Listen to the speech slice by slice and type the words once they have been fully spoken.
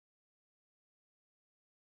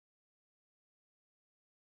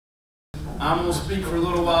I'm going to speak for a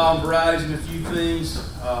little while on varieties and a few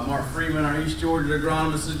things. Mark Freeman, our East Georgia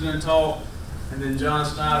agronomist, is going to talk, and then John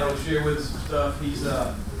Snider will share with us some stuff he's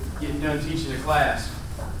getting done teaching a class.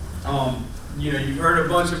 You know, you've heard a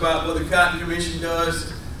bunch about what the Cotton Commission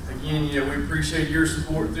does. Again, you know, we appreciate your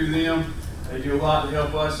support through them. They do a lot to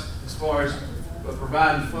help us as far as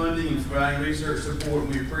providing funding and providing research support,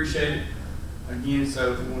 and we appreciate it. Again,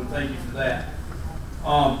 so we want to thank you for that.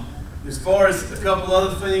 As far as a couple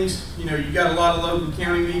other things, you know, you got a lot of local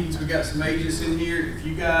county meetings. We got some agents in here. If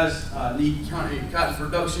you guys need cotton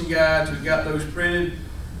production guides, we got those printed.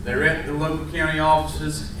 They're at the local county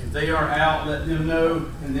offices. If they are out, let them know,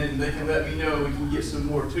 and then they can let me know. We can get some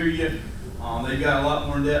more to you. They've got a lot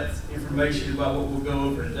more in-depth information about what we'll go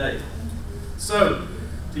over today. So,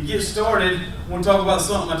 to get started, I want to talk about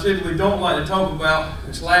something I typically don't like to talk about.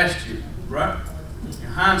 It's last year, right?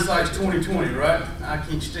 Hindsight's 20/20, right? I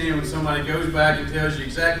can't stand when somebody goes back and tells you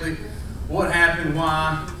exactly what happened,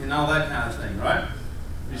 why, and all that kind of thing, right?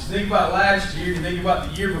 If you think about last year, you think about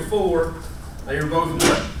the year before, they were both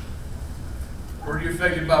what? Pretty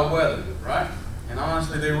affected by weather, right? And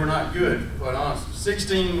honestly, they were not good, quite honestly.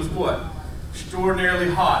 16 was what? Extraordinarily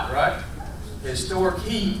hot, right? Historic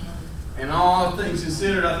heat, and all other things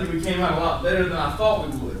considered, I think we came out a lot better than I thought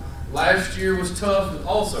we would. Last year was tough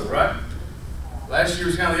also, right? Last year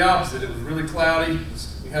was kind of the opposite. It was really cloudy.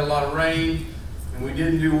 We had a lot of rain, and we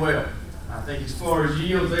didn't do well. I think as far as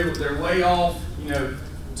yields, they're way off. You know,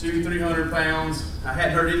 200-300 pounds. I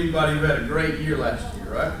hadn't heard anybody who had a great year last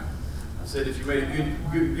year, right? I said if you made a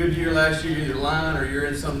good year last year, you're either lying or you're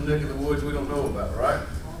in some nook of the woods we don't know about, right?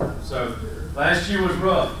 So last year was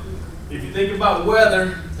rough. If you think about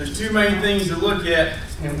weather, there's two main things to look at,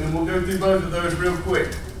 and we'll go through both of those real quick.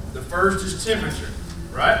 The first is temperature,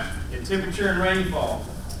 right? And temperature and rainfall.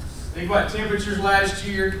 Think about temperatures last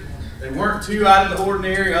year. They weren't too out of the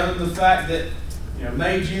ordinary, other than the fact that, you know,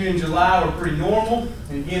 May, June, and July were pretty normal.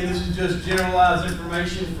 And again, this is just generalized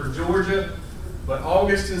information for Georgia. But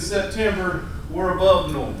August and September were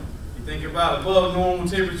above normal. You think about above normal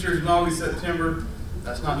temperatures in August, September,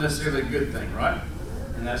 that's not necessarily a good thing, right?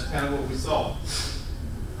 And that's kind of what we saw.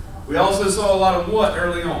 We also saw a lot of what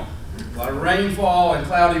early on? A lot of rainfall and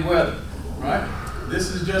cloudy weather, right? This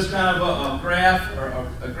is just kind of a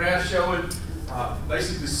graph showing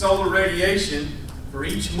basically solar radiation for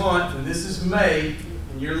each month, and this is May,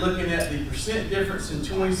 and you're looking at the percent difference in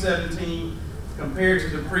 2017 compared to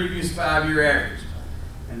the previous 5-year average.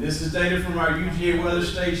 And this is data from our UGA weather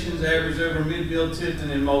stations, average over Midfield,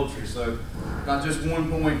 Tipton, and Moultrie. So not just one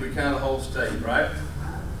point, but kind of the whole state, right?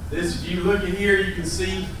 This, if you look at here, you can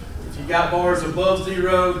see if you got bars above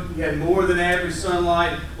zero, you had more than average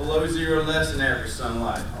sunlight, below zero, less than average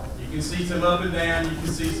sunlight. You can see some up and down, you can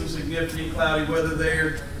see some significant cloudy weather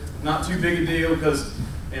there. Not too big a deal because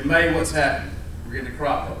in May, what's happening? We're getting a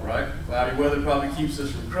crop up, right? Cloudy weather probably keeps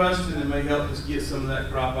us from crusting and may help us get some of that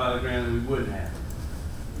crop out of the ground that we wouldn't have.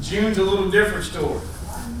 June's a little different story.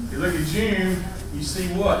 If you look at June, you see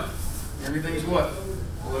what? Everything's what?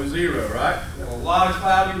 Below zero, right? A lot of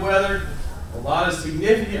cloudy weather, a lot of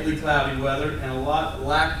significantly cloudy weather, and a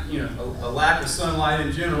lack of sunlight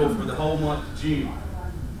in general for the whole month of June.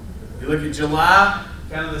 If you look at July,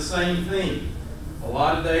 kind of the same thing. A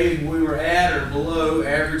lot of days we were at or below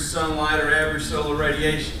average sunlight or average solar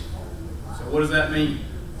radiation. So what does that mean?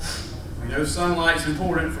 We know sunlight's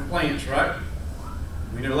important for plants, right?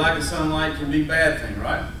 We know lack of sunlight can be a bad thing,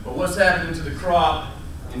 right? But what's happening to the crop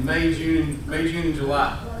in May, June, and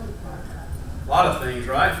July? A lot of things,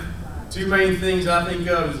 right? Two main things I think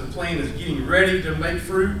of is the plant is getting ready to make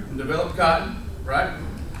fruit and develop cotton, right?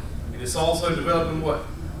 And it's also developing what?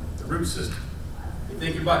 The root system. You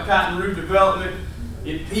think about cotton root development,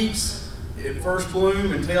 it peaks at first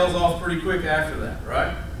bloom and tails off pretty quick after that,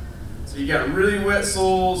 right? So you got really wet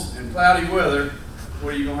soils and cloudy weather,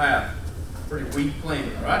 what are you gonna have? Pretty weak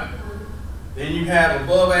plant, right? Then you have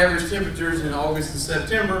above average temperatures in August and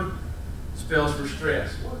September, spells for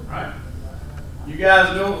stress, right? You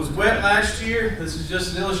guys know it was wet last year. This is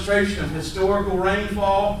just an illustration of historical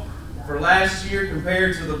rainfall for last year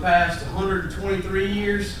compared to the past 123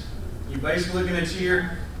 years. You're basically looking at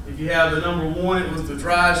here, if you have the number 1, it was the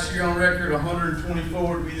driest year on record,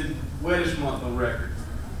 124 would be the wettest month on record.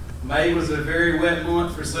 May was a very wet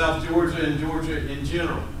month for South Georgia and Georgia in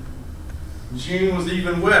general. June was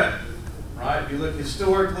even wetter, right? If you look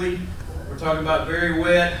historically, we're talking about very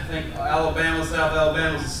wet. I think Alabama, South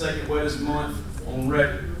Alabama was the second wettest month on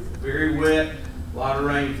record. Very wet, a lot of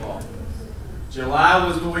rainfall. July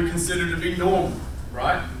was what we consider to be normal,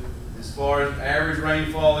 right? As far as average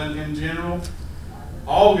rainfall in general.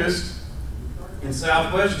 August in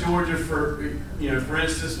southwest Georgia, for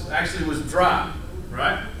instance, actually was dry,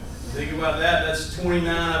 right? Think about that. That's 29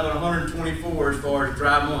 out of 124 as far as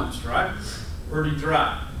dry months, right? Pretty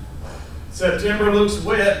dry. September looks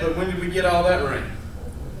wet, but when did we get all that rain?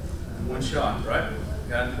 One shot, right?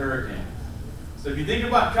 Got a hurricane. So if you think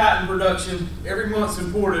about cotton production, every month's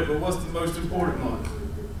important, but what's the most important month?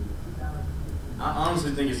 I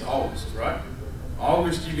honestly think it's August, right?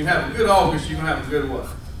 August, you can have a good August, you can have a good what?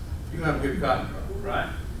 You can have a good cotton crop, right?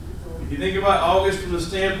 If you think about August from the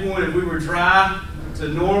standpoint of we were dry to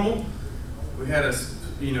normal, we had a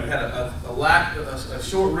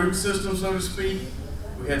short root system, so to speak.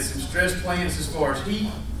 We had some stress plants as far as heat,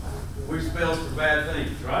 which spells for bad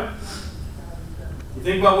things, right? You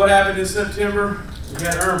think about what happened in September, we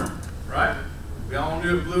had Irma, right? We all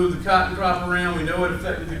knew it blew the cotton crop around, we know it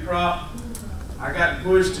affected the crop. I got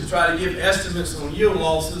pushed to try to give estimates on yield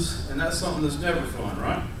losses, and that's something that's never fun,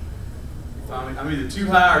 right? I'm either too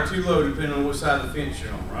high or too low, depending on what side of the fence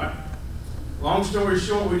you're on, right? Long story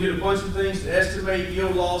short, we did a bunch of things to estimate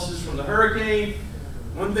yield losses from the hurricane.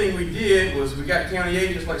 One thing we did was we got county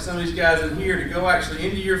agents like some of these guys in here to go actually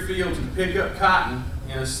into your fields and pick up cotton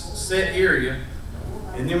in a set area.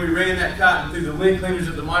 And then we ran that cotton through the lint cleaners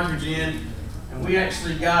at the microgen, and we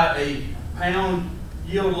actually got a pound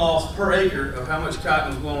yield loss per acre of how much cotton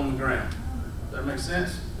was blown on the ground. Does that make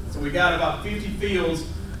sense? So we got about 50 fields.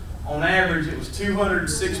 On average, it was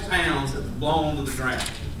 206 pounds that was blown onto the ground.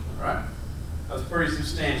 All right? That was pretty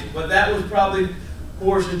substantial. But that was probably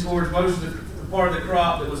portioned towards most of the part of the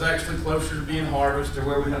crop that was actually closer to being harvested, or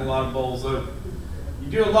where we had a lot of bowls open.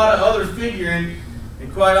 You do a lot of other figuring,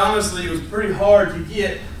 and quite honestly, it was pretty hard to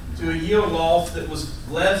get to a yield loss that was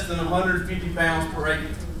less than 150 pounds per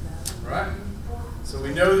acre. Right? So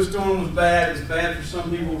we know the storm was bad. It was bad for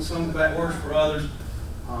some people, some worse for others,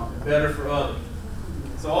 better for others.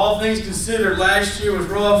 So all things considered, last year was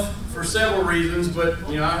rough for several reasons, but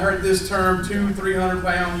I heard this term 200-300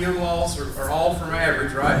 pound yield loss are all from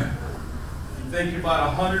average, right? You think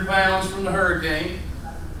about 100 pounds from the hurricane,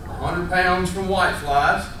 100 pounds from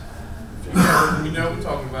whiteflies, you know what we're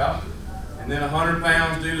talking about, and then 100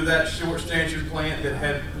 pounds due to that short stature plant that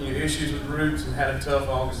had issues with roots and had a tough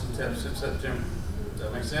August and September. Does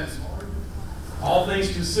that make sense? All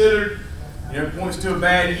things considered, points to a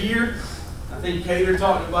bad year. I think Cater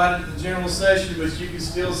talked about it in the general session, but you can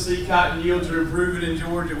still see cotton yields are improving in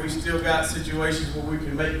Georgia. We still got situations where we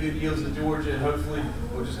can make good yields in Georgia, and hopefully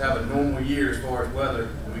we'll just have a normal year as far as weather,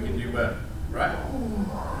 and we can do better, right?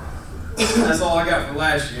 That's all I got for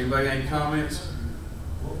last year. Anybody got any comments?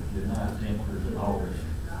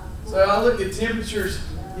 So I look at temperatures,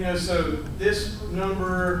 so this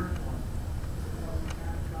number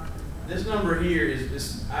here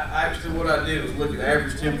is actually what I did was look at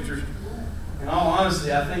average temperatures. In all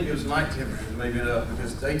honesty, I think it was night temperatures that made it up,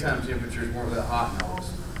 because daytime temperatures weren't that hot in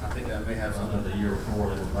August. I think that may have something. The year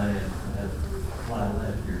before they were bad. They had fly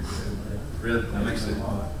last year. Really? That makes sense.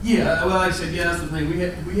 Yeah, well, like I said, that's the thing.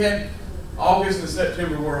 We had August and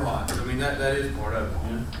September were hot. I mean, that is part of it.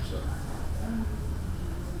 So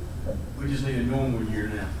we just need a normal year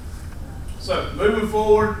now. So moving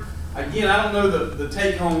forward, again, I don't know the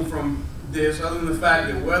take home from this other than the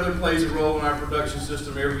fact that weather plays a role in our production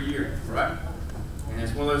system every year, right? And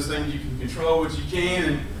it's one of those things you can control what you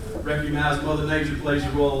can and recognize Mother Nature plays a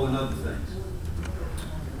role in other things.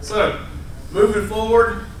 So, moving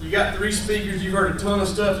forward, you got 3 speakers. You've heard a ton of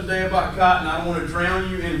stuff today about cotton. I don't want to drown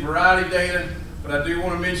you in variety data, but I do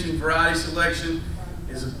want to mention variety selection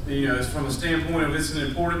is from a standpoint of it's an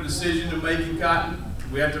important decision to make in cotton.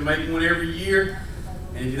 We have to make one every year.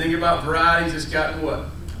 And if you think about varieties, it's gotten what?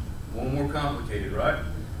 More and more complicated, right?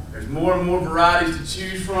 There's more and more varieties to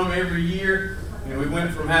choose from every year. We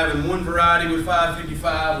went from having one variety with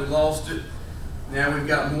 555, we lost it. Now we've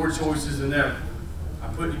got more choices than ever. I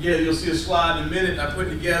put together, you'll see a slide in a minute, I put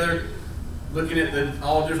together looking at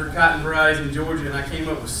all different cotton varieties in Georgia, and I came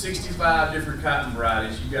up with 65 different cotton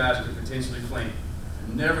varieties you guys could potentially plant.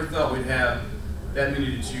 I never thought we'd have that many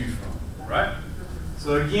to choose from, right?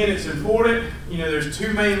 So again, it's important. There's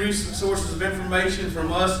 2 main sources of information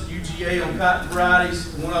from us at UGA on cotton varieties.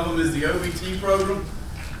 One of them is the OVT program,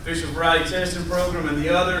 Official Variety Testing Program, and the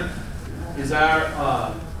other is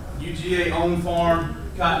our UGA on-farm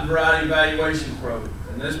cotton variety evaluation program.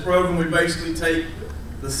 In this program, we basically take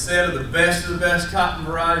the set of the best cotton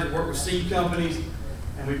varieties that work with seed companies,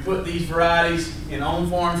 and we put these varieties in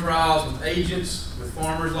on-farm trials with agents, with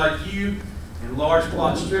farmers like you, and large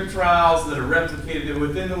plot strip trials that are replicated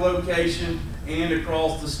within the location and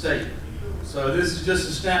across the state. So this is just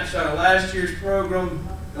a snapshot of last year's program.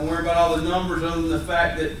 Don't worry about all the numbers other than the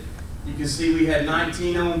fact that You can see we had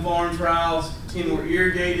 19 on-farm trials, 10 were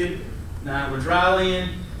irrigated, 9 were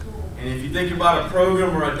dryland. And if you think about a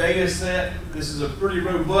program or a data set, this is a pretty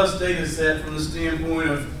robust data set from the standpoint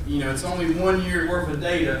of, it's only 1 year worth of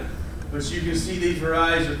data, but you can see these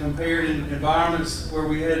varieties are compared in environments where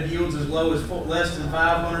we had yields as low as less than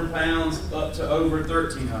 500 pounds up to over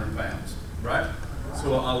 1,300 pounds, right?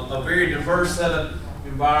 So a very diverse set of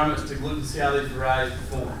environments to look and see how these varieties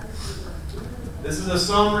perform. This is a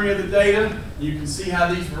summary of the data. You can see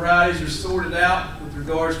how these varieties are sorted out with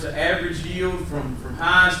regards to average yield from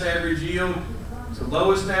highest average yield to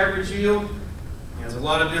lowest average yield. There's a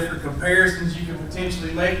lot of different comparisons you can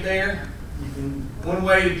potentially make there. One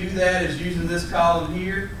way to do that is using this column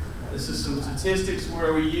here. This is some statistics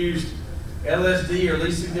where we used LSD, or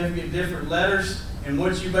least significant different letters. And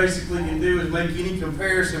what you basically can do is make any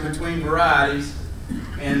comparison between varieties,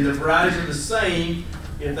 and the varieties are the same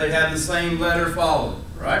if they have the same letter followed,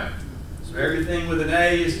 right? So everything with an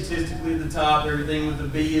A is statistically at the top, everything with a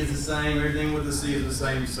B is the same, everything with a C is the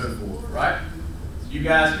same, and so forth, right? So you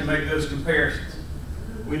guys can make those comparisons.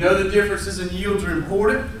 We know the differences in yields are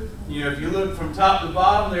important. If you look from top to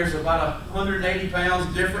bottom, there's about 180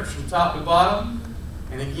 pounds difference from top to bottom.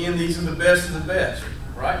 And again, these are the best of the best,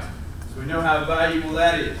 right? So we know how valuable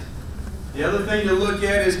that is. The other thing to look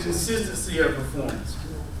at is consistency of performance.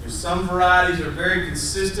 Some varieties are very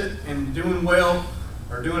consistent and doing well,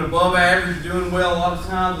 or doing above average, doing well a lot of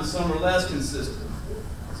times, and some are less consistent.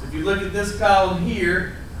 So if you look at this column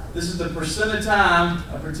here, this is the percent of time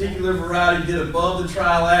a particular variety did above the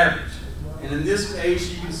trial average. And in this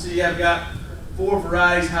case, you can see I've got 4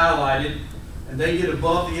 varieties highlighted, and they get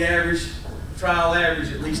above the average, trial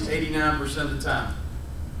average, at least 89% of the time.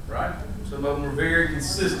 Right? Some of them are very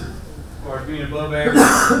consistent as far as being above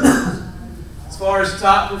average. As far as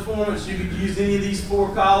top performance, you could use any of these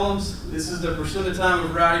 4 columns. This is the percent of time a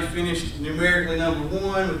variety finished numerically number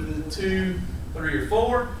 1 within 2, 3, or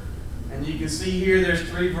 4. And you can see here there's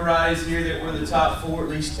 3 varieties here that were in the top 4 at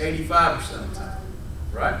least 85% of the time.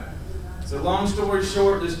 Right? So long story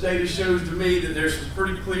short, this data shows to me that there's some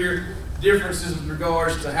pretty clear differences with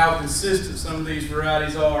regards to how consistent some of these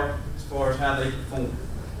varieties are as far as how they perform.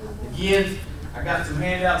 Again, I got some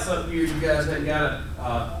handouts up here. You guys haven't got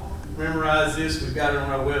to memorize this. We've got it on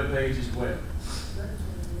our webpage as well.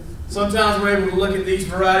 Sometimes we're able to look at these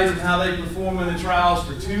varieties and how they perform in the trials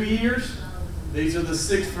for 2 years. These are the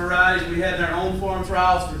 6 varieties we had in our own farm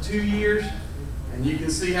trials for 2 years. And you can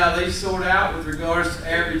see how they sort out with regards to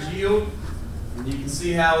average yield. And you can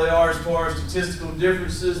see how they are as far as statistical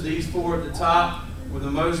differences. These 4 at the top were the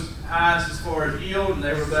most highest as far as yield, and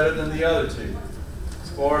they were better than the other 2. As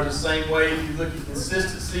far as the same way, if you look at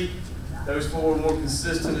consistency, those 4 were more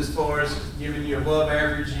consistent as far as giving you above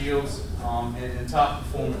average yields and top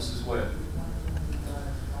performance as well.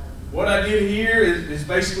 What I did here is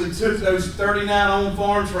basically took those 39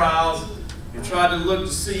 on-farm trials and tried to look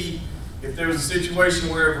to see if there was a situation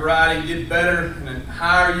where a variety did better in a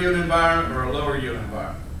higher yield environment or a lower yield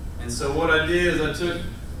environment. And so what I did is I took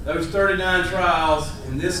those 39 trials,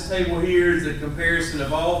 and this table here is the comparison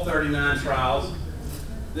of all 39 trials.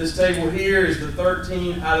 This table here is the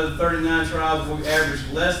 13 out of the 39 trials where we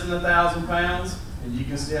averaged less than 1,000 pounds, and you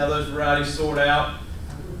can see how those varieties sort out.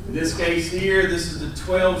 In this case here, this is the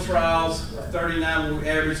 12 trials of 39 where we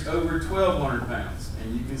averaged over 1,200 pounds,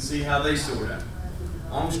 and you can see how they sort out.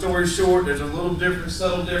 Long story short, there's a little different,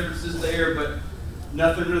 subtle differences there, but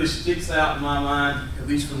nothing really sticks out in my mind, at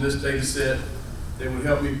least from this data set, that would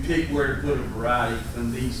help me pick where to put a variety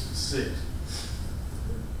from these 6.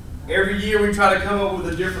 Every year we try to come up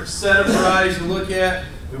with a different set of varieties to look at.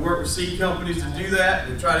 We work with seed companies to do that.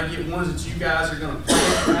 We try to get ones that you guys are going to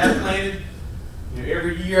plant and have planted.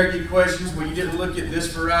 Every year I get questions, well, you didn't look at this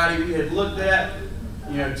variety we had looked at.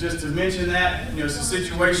 Just to mention that, it's a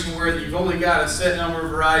situation where you've only got a set number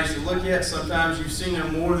of varieties to look at. Sometimes you've seen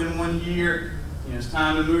them more than 1 year. It's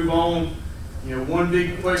time to move on. One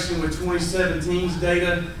big question with 2017's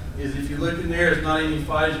data is if you look in there, there's not any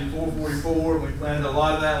phytogen 444. We planted a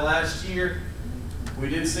lot of that last year. We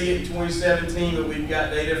did see it in 2017, but we've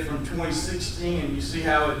got data from 2016, and you see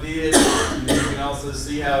how it did. You can also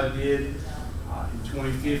see how it did in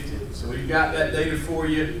 2015. So we've got that data for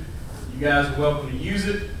you. You guys are welcome to use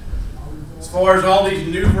it. As far as all these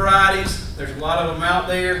new varieties, there's a lot of them out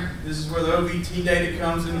there. This is where the OVT data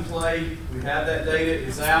comes into play. We have that data,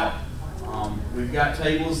 it's out. We've got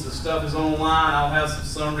tables, the stuff is online. I'll have some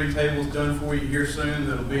summary tables done for you here soon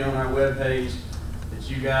that'll be on our webpage that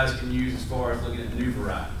you guys can use as far as looking at new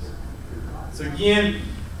varieties. So again,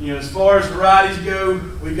 as far as varieties go,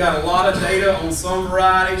 we've got a lot of data on some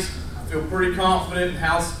varieties. I feel pretty confident in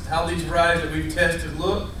how these varieties that we've tested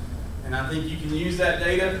look. and I think you can use that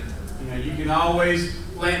data. You can always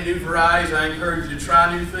plant new varieties. I encourage you to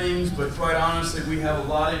try new things, but quite honestly, we have a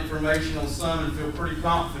lot of information on some and feel pretty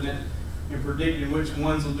confident in predicting which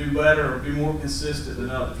ones will do better or be more consistent than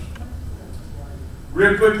others.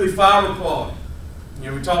 Real quickly, fiber quality.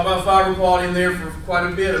 We talked about fiber quality in there for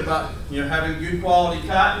quite a bit about having good quality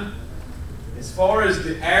cotton. As far as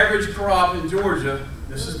the average crop in Georgia,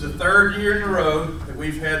 this is the 3rd year in a row that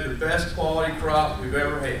we've had the best quality crop we've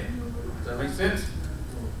ever had. Does that make sense?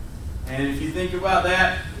 And if you think about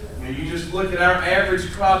that, you just look at our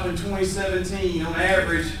average crop in 2017. On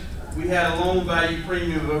average, we had a loan value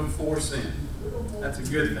premium of over 4 cents. That's a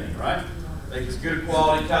good thing, right? Like as good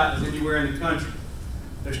quality cotton as anywhere in the country.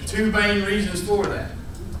 There's 2 main reasons for that.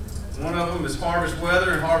 One of them is harvest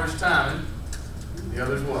weather and harvest timing. The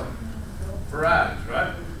other is what? Varieties,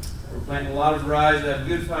 right? We're planting a lot of varieties that have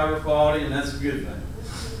good fiber quality, and that's a good thing.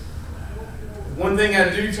 One thing I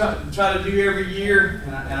do try to do every year,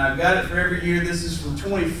 and I've got it for every year, this is from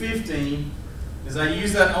 2015, is I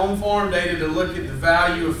use that on-farm data to look at the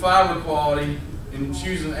value of fiber quality in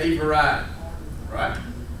choosing a variety, right?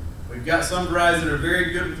 We've got some varieties that are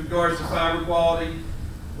very good with regards to fiber quality.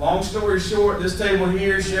 Long story short, this table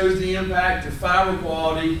here shows the impact of fiber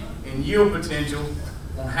quality and yield potential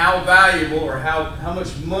on how valuable or how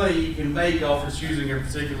much money you can make off of choosing a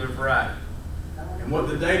particular variety. And what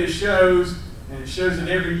the data shows, and it shows it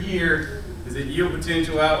every year, is that yield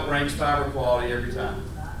potential outranks fiber quality every time,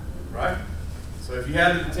 right? So if you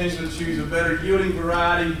have the potential to choose a better yielding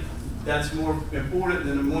variety, that's more important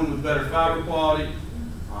than the one with better fiber quality.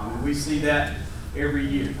 And we see that every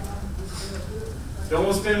year. Don't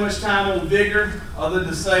want to spend much time on vigor, other than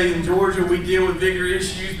to say in Georgia we deal with vigor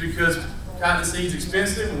issues because cotton seed's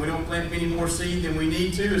expensive and we don't plant many more seed than we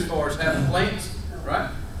need to as far as having plants, right?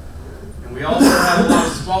 And we also have a lot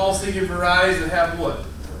of small seeded varieties that have what?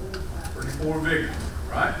 Pretty poor vigor,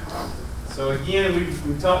 right? So again,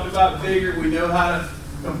 we've talked about vigor. We know how to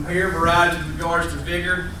compare varieties with regards to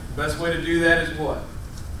vigor. The best way to do that is what?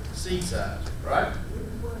 Seed size, right?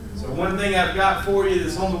 So one thing I've got for you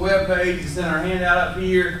that's on the web page, it's in our handout up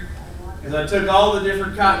here, is I took all the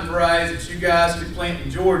different cotton varieties that you guys could plant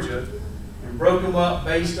in Georgia and broke them up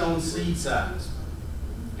based on seed size.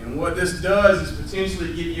 And what this does is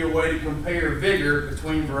potentially give you a way to compare vigor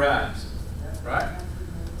between varieties, right?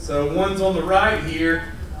 So ones on the right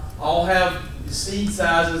here all have seed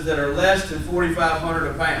sizes that are less than 4,500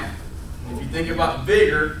 a pound. And if you think about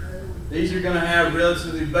vigor, these are going to have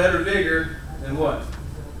relatively better vigor than what?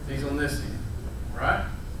 These on this end, right?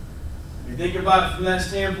 If you think about it from that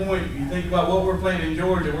standpoint, if you think about what we're planting in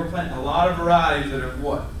Georgia, we're planting a lot of varieties that are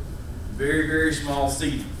what? Very, very small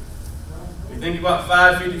seed. If you think about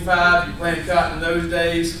 555, you planted cotton in those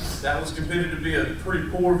days, that was considered to be a pretty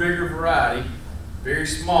poor vigor variety, very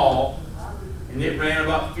small, and it ran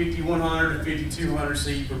about 5,100 to 5,200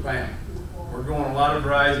 seed per pound. We're growing a lot of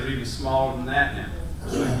varieties that are even smaller than that now.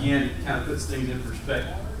 So again, it kind of puts things in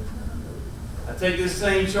perspective. I take this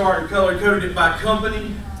same chart and color coded it by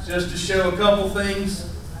company just to show a couple things.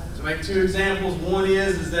 To make 2 examples, one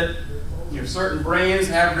is that certain brands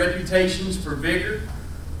have reputations for vigor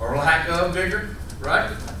or lack of vigor,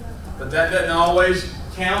 right? But that doesn't always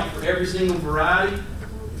count for every single variety.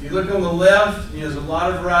 If you look on the left, there's a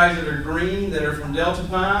lot of varieties that are green that are from Delta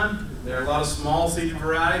pine. There are a lot of small seeded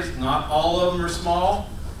varieties. Not all of them are small.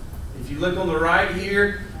 If you look on the right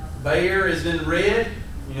here, Bayer is in red.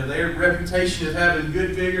 Their reputation of having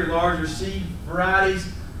good vigor, larger seed varieties.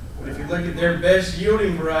 But if you look at their best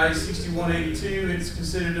yielding variety, 6182, it's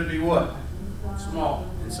considered to be what? Small.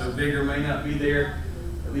 And so vigor may not be there,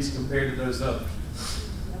 at least compared to those others.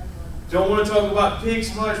 Don't want to talk about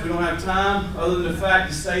picks much. We don't have time, other than the fact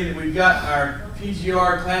to say that we've got our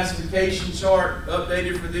PGR classification chart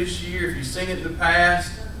updated for this year. If you've seen it in the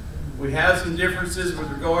past, we have some differences with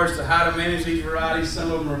regards to how to manage these varieties. Some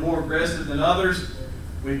of them are more aggressive than others.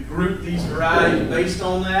 We've grouped these varieties based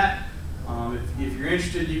on that. If you're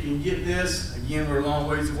interested, you can get this. Again, we're a long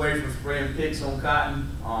ways away from spraying picks on cotton,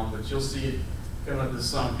 but you'll see it coming up this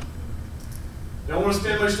summer. Don't want to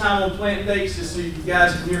spend much time on planting dates just so you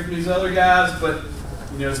guys can hear from these other guys, but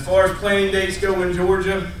as far as planting dates go in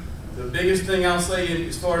Georgia, the biggest thing I'll say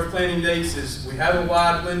as far as planting dates is we have a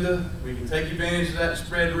wide window. We can take advantage of that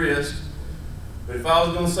spread risk. But if I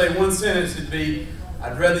was going to say one sentence, it'd be,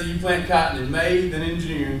 I'd rather you plant cotton in May than in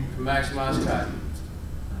June to maximize cotton yields,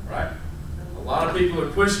 right? A lot of people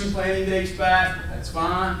are pushing planting dates back. That's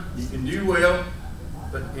fine. You can do well.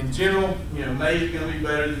 But in general, May is going to be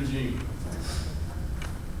better than June.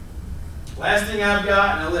 Last thing I've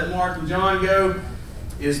got, and I'll let Mark and John go,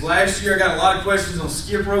 is last year I got a lot of questions on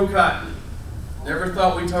skip row cotton. Never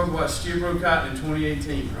thought we'd talk about skip row cotton in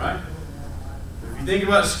 2018, right? If you think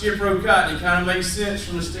about skip row cotton, it kind of makes sense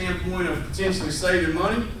from the standpoint of potentially saving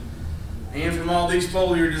money and from all these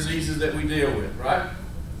foliar diseases that we deal with, right?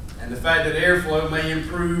 And the fact that airflow may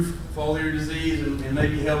improve foliar disease and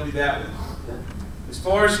maybe help you that way. As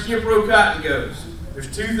far as skip row cotton goes,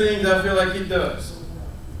 there's two things I feel like it does.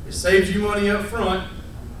 It saves you money up front,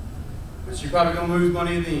 but you're probably going to lose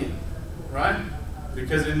money in the end, right?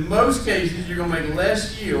 Because in most cases, you're going to make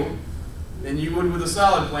less yield than you would with a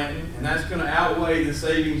solid planting, and that's going to outweigh the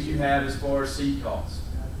savings you have as far as seed costs.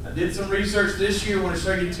 I did some research this year. I want to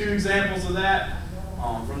show you two examples of that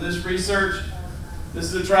from this research.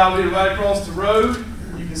 This is a trial we did right across the road.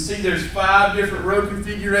 You can see there's 5 different row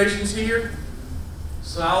configurations here.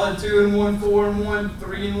 Solid 2-in-1, 4-in-1,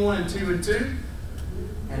 3-in-1, and 2-in-2.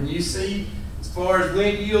 And you see, as far as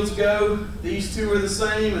lint yields go, these two are the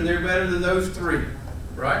same, and they're better than those 3,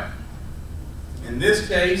 right? In this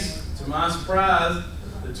case, to my surprise,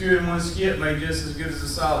 the 2-in-1 skip made just as good as a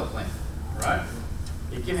solid plant, right?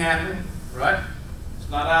 It can happen, right? It's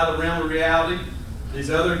not out of the realm of reality. These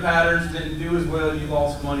other patterns didn't do as well, and you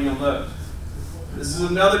lost money on those. This is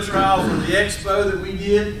another trial from the expo that we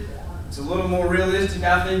did. It's a little more realistic,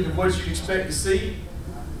 I think, of what you'd expect to see.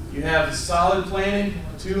 You have the solid planted,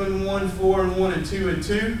 2-in-1, 4-in-1, and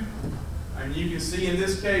 2-in-2. And you can see in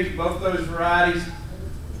this case, both those varieties,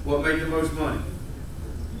 what made the most money.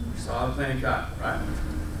 Solid planted cotton, right?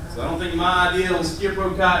 So I don't think my idea on skip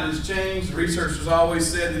row cotton has changed. Researchers always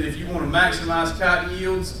said that if you want to maximize cotton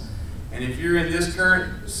yields, and if you're in this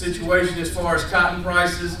current situation as far as cotton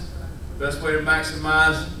prices, the best way to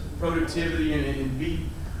maximize productivity and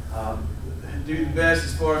do the best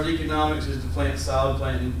as far as economics is to plant solid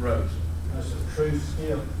planting rows. That's a true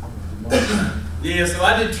skip. Yeah, so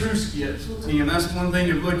I did true skips, Tim. That's one thing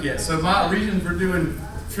to look at. So my reason for doing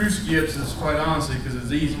true skips is quite honestly because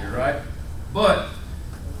it's easier, right? But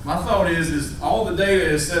my thought is all the data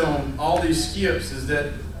is set on all these skips is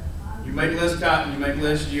that you make less cotton, you make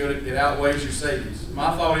less yield, it outweighs your savings.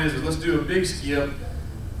 My thought is let's do a big skip.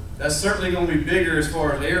 That's certainly going to be bigger as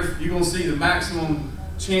far as air. You're going to see the maximum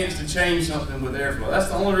chance to change something with airflow. That's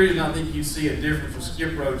the only reason I think you see a difference with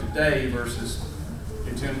skip row today versus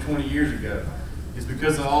 10, 20 years ago. Is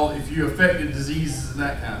because of all, if you affected diseases and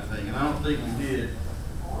that kind of thing. And I don't think we did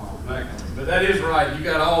back then. But that is right. You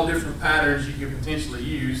got all different patterns you can potentially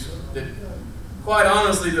use. That, quite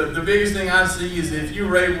honestly, the biggest thing I see is if you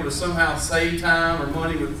were able to somehow save time or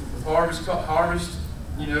money with harvest,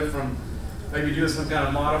 you know, from maybe doing some kind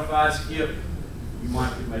of modified skip, you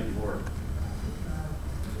might could make it work.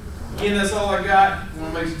 Again, that's all I got. I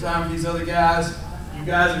want to make some time for these other guys. You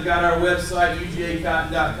guys have got our website,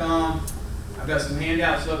 UGAcotton.com. I've got some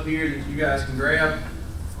handouts up here that you guys can grab.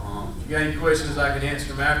 If you got any questions, I can answer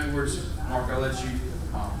them afterwards. Mark, I'll let you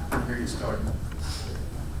here get started.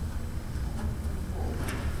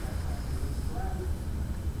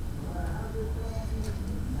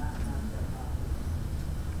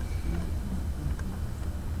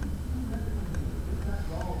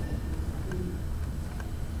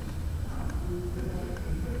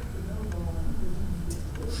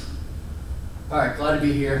 All right, glad to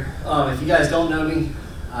be here. If you guys don't know me,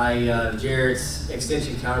 I'm Jared's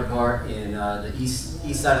extension counterpart in the east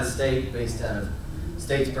side of the state, based out of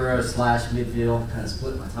Statesboro / Midville. Kind of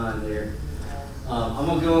split my time there. I'm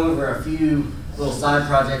gonna go over a few little side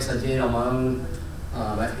projects I did on my own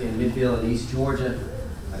in Midville and East Georgia.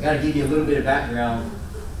 I got to give you a little bit of background.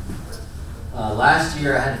 Last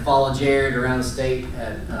year, I had to follow Jared around the state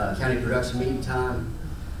at county production meeting time,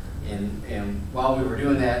 and while we were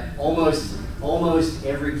doing that, almost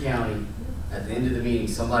every county, at the end of the meeting,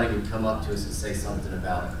 somebody would come up to us and say something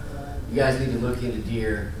about, you guys need to look into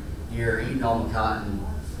deer eating all my cotton,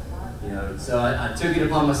 you know. So I took it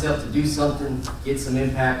upon myself to do something, get some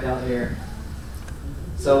impact out there.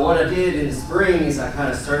 So what I did in the spring is I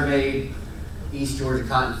kind of surveyed East Georgia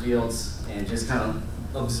cotton fields and just kind of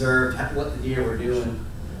observed what the deer were doing.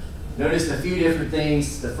 Noticed a few different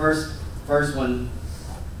things. The first one,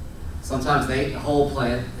 sometimes they ate the whole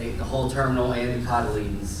plant, they ate the whole terminal and the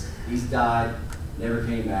cotyledons. These died, never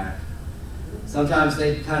came back. Sometimes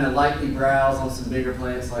they kind of lightly browse on some bigger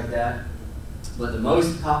plants like that. But the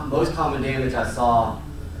most common damage I saw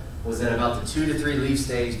was at about the 2 to 3 leaf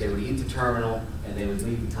stage. They would eat the terminal and they would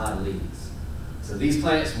leave the cotyledons. So these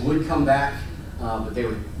plants would come back, but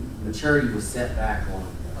maturity was set back on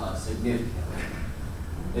them significantly.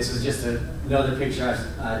 This was just another picture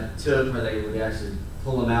I took where they would actually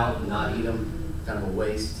pull them out and not eat them, kind of a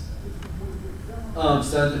waste.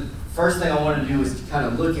 So the first thing I wanted to do is to kind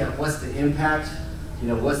of look at what's the impact, you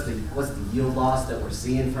know, what's the yield loss that we're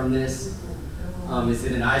seeing from this. Is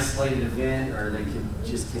it an isolated event, or they can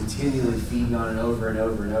just continually feed on it over and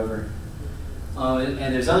over and over?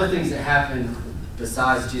 And there's other things that happen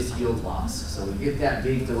besides just yield loss. So we get that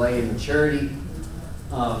big delay in maturity.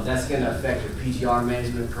 That's going to affect your PGR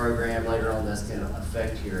management program later on. That's going to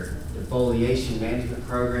affect your defoliation management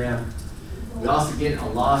program. We also get a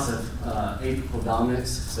loss of apical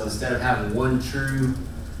dominance. So instead of having one true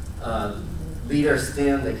leader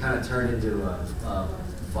stem, they kind of turn into a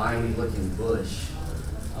viney looking bush.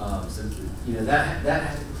 So you know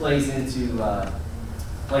that plays into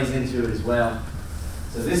it as well.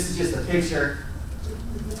 So this is just a picture.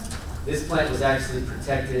 This plant was actually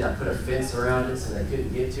protected. I put a fence around it so they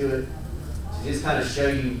couldn't get to it. To just kind of show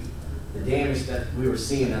you the damage that we were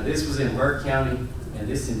seeing. Now this was in Burke County, and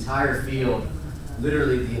this entire field,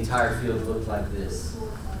 literally the entire field looked like this,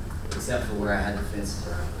 except for where I had the fences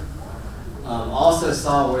around. Also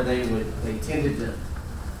saw where they tended to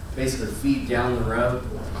basically feed down the row.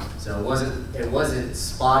 So it wasn't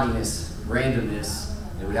spottiness, randomness.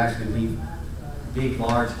 It would actually leave big,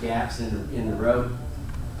 large gaps in the row.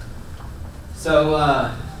 So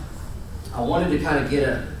I wanted to kind of get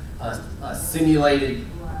a simulated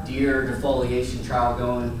deer defoliation trial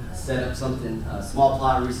going, set up something, small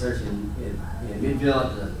plot research in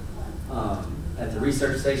Midville at the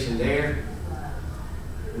research station there.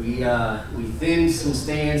 We thinned some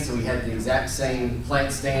stands, so we had the exact same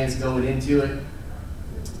plant stands going into it.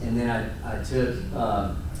 And then I took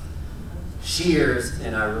shears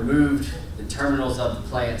and I removed the terminals of the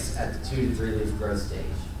plants at the 2 to 3 leaf growth stage.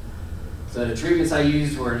 So the treatments I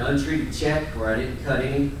used were an untreated check where I didn't cut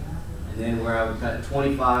any, and then where I would cut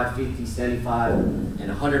 25, 50, 75, and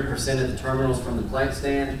 100% of the terminals from the plant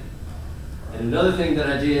stand. And another thing that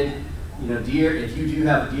I did, you know, deer, if you do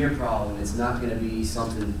have a deer problem, it's not going to be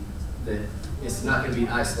something that, it's not going to be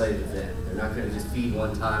an isolated event. They're not going to just feed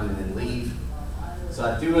one time and then leave. So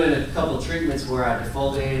I threw in a couple of treatments where I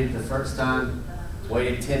defoliated the first time,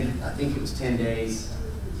 waited 10, I think it was 10 days,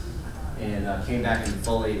 and came back and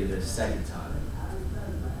defoliated it a second time.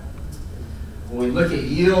 When we look at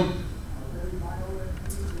yield,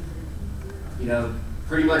 you know,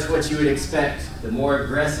 pretty much what you would expect. The more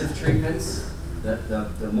aggressive treatments,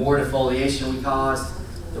 the more defoliation we caused,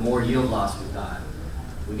 the more yield loss we got.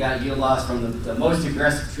 We got yield loss from the most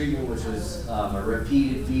aggressive treatment, which was a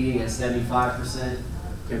repeated feeding at 75%,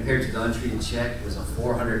 compared to the untreated check, was a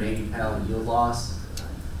 480-pound yield loss.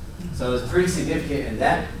 So it was pretty significant, and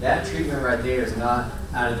that treatment right there is not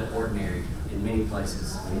out of the ordinary in many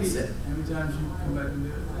places. How many times you come back and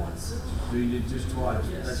do it? Once. So you did just twice?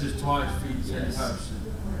 Yes. That's just twice feed Yes.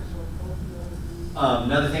 75%.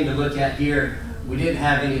 Another thing to look at here, we didn't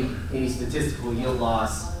have any statistical yield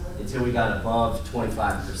loss until we got above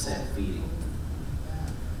 25% feeding.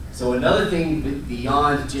 So another thing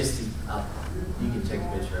beyond just the, you can take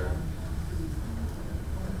a picture of it.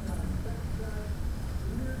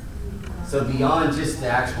 So beyond just the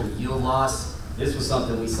actual yield loss, this was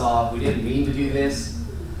something we saw. We didn't mean to do this,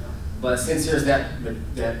 but since there's that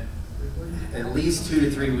at least 2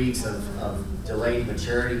 to 3 weeks of delayed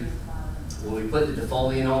maturity, when we put the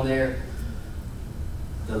defoliant on there,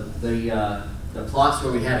 the plots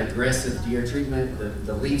where we had aggressive deer treatment,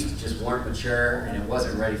 the leaves just weren't mature and it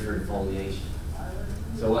wasn't ready for defoliation.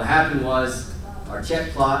 So what happened was our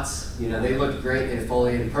check plots, you know, they looked great, they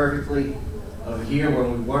defoliated perfectly. Over here where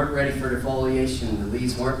we weren't ready for defoliation, the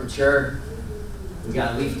leaves weren't mature, we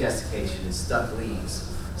got leaf desiccation and stuck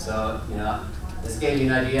leaves. So, you know, this gave me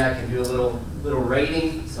an idea. I can do a little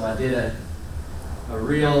rating. So I did a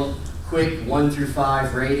real quick 1 through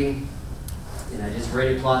 5 rating, and I just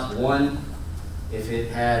rated plots 1 if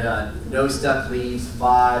it had no stuck leaves,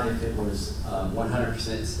 5 if it was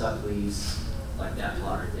 100% stuck leaves, like that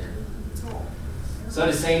plot right there. So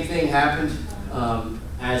the same thing happened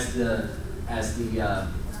as the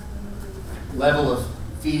level of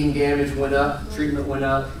feeding damage went up, treatment went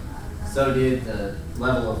up. So did the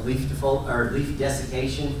level of leaf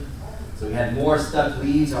desiccation. So we had more stuck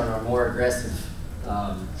leaves on our more aggressive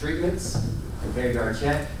treatments compared to our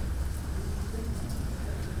check.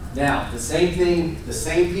 Now, the same thing, the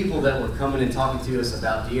same people that were coming and talking to us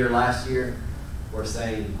about deer last year were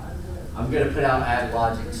saying, I'm going to put out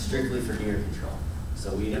AgLogic strictly for deer control.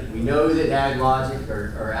 So we know that AgLogic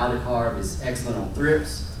or Aldicarb is excellent on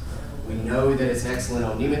thrips. We know that it's excellent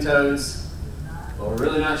on nematodes, but we're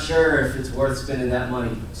really not sure if it's worth spending that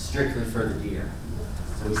money strictly for the deer.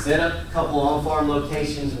 So we set up a couple on-farm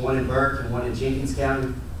locations, one in Burke and one in Jenkins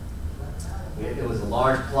County. It was a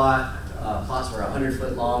large plot. Plots were 100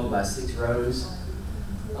 foot long by 6 rows,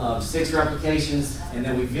 6 replications, and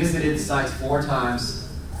then we visited the sites 4 times.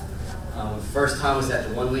 The first time was at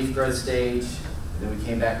the 1 leaf growth stage, And then we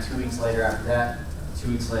came back 2 weeks later after that,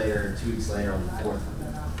 2 weeks later, and 2 weeks later on the 4th.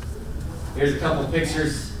 Here's a couple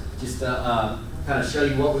pictures just to kind of show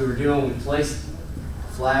you what we were doing. We placed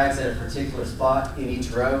flags at a particular spot in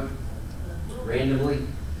each row randomly,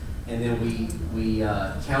 and then we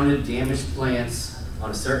counted damaged plants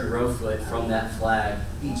on a certain row foot from that flag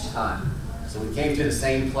each time. So we came to the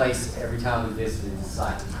same place every time we visited the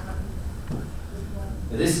site.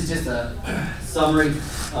 Now, this is just a summary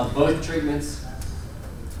of both treatments,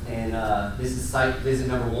 and this is site visit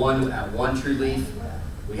number 1 at 1 tree leaf.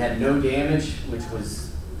 We had no damage, which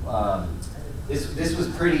was this was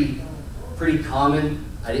pretty common.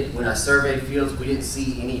 When I surveyed fields, we didn't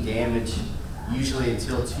see any damage usually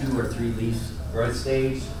until 2 or 3 leaf growth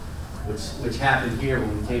stage, which happened here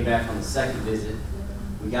when we came back on the 2nd visit.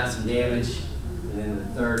 We got some damage, and then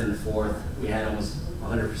the 3rd and the 4th, we had almost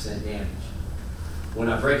 100% damage. When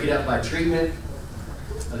I break it up by treatment,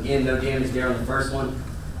 again, no damage there on the first one.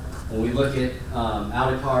 When we look at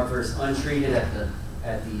aldicarb versus untreated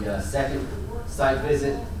at the second site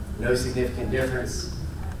visit, no significant difference.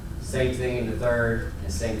 Same thing in the 3rd,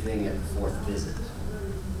 and same thing at the 4th visit.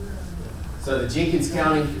 So the Jenkins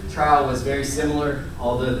County trial was very similar,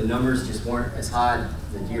 although the numbers just weren't as high.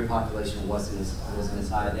 The deer population wasn't as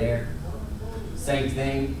high there. Same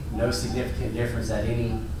thing, no significant difference at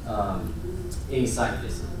any site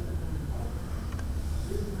visit.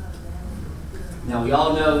 Now we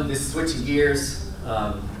all know this, switching gears.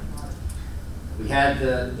 We had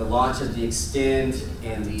the launch of the Extend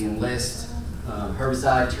and the Enlist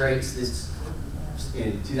herbicide traits this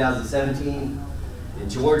in 2017. The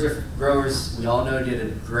Georgia growers, we all know, did a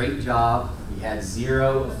great job. We had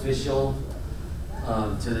 0 official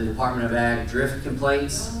to the Department of Ag drift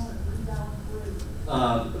complaints.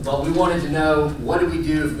 But we wanted to know, what do we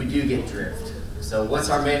do if we do get drift? So what's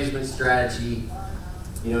our management strategy?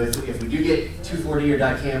 You know, if we do get 2,4-D or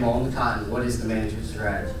dicamba on the cotton, what is the management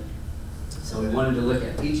strategy? So we wanted to look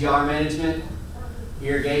at PGR management,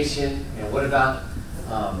 irrigation, and what about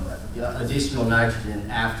additional nitrogen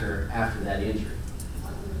after that injury.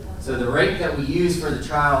 So the rate that we used for the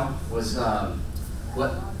trial was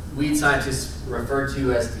what weed scientists refer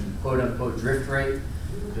to as the quote-unquote drift rate.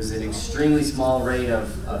 It was an extremely small rate of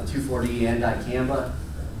 2,4-D and dicamba.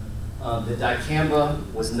 The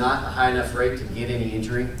dicamba was not a high enough rate to get any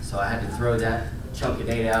injury, so I had to throw that chunk of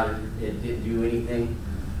data out. It didn't do anything.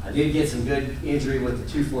 I did get some good injury with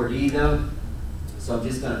the 2,4-D though, so I'm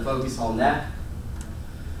just going to focus on that.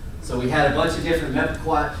 So we had a bunch of different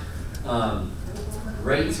mepiquat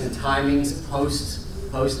rates and timings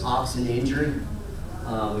post-auxin injury.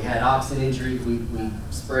 We had auxin injury. We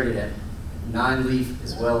spread it at 9 leaf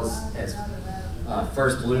as well as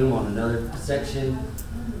first bloom on another section.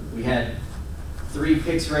 We had 3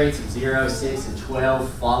 PIX rates of 0, 6, and 12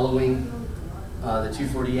 following the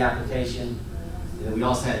 2,4-D application. And then we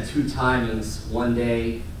also had 2 timings, 1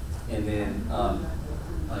 day, and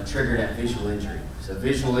then triggered at visual injury. So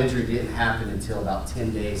visual injury didn't happen until about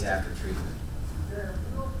 10 days after treatment.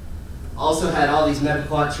 Also had all these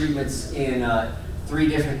mepiquat treatments in 3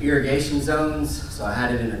 different irrigation zones. So I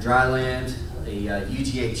had it in a dry land, a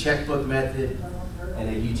UGA checkbook method, and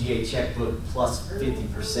a UGA checkbook plus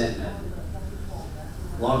 50% method.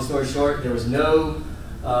 Long story short, there was no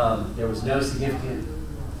significant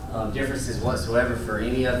differences whatsoever for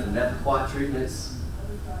any of the mepiquat treatments,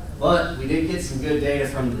 but we did get some good data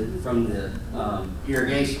from the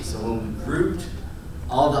irrigation. So when we grouped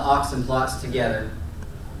all the auxin plots together,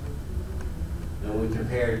 and we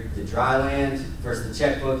compared the dry land versus the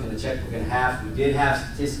checkbook and the checkbook and a half, we did have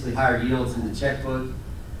statistically higher yields in the checkbook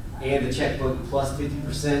and the checkbook plus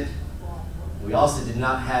 50%. We also did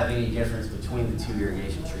not have any difference between the 2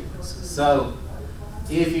 irrigation treatments. So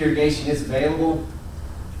if irrigation is available,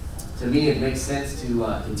 to me it makes sense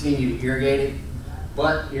to continue to irrigate it,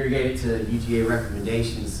 but irrigate it to UGA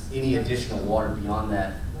recommendations. Any additional water beyond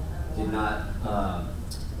that did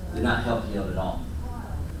not help yield at all.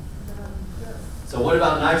 So what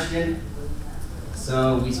about nitrogen?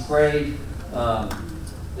 So we sprayed,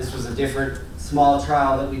 this was a different small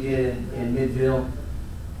trial that we did in Midville.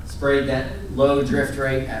 Sprayed that low drift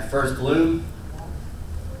rate at first bloom.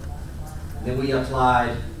 Then we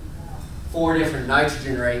applied 4 different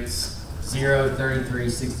nitrogen rates, 0, 33,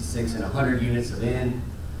 66, and 100 units of N.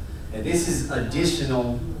 And this is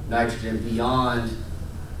additional nitrogen beyond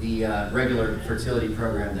the regular fertility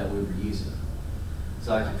program that we were using.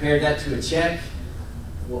 So I compared that to a check.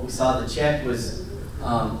 What we saw, the check was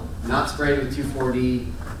not sprayed with 2,4-D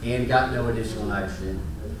and got no additional nitrogen.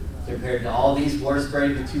 Compared to all these were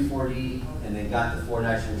sprayed with 2,4-D and then got the 4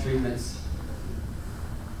 nitrogen treatments.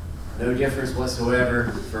 No difference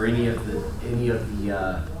whatsoever for any of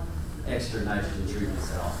the extra nitrogen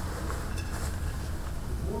treatments at all.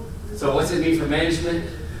 So what's it mean for management?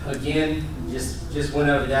 Again, just went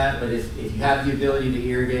over that, but if you have the ability to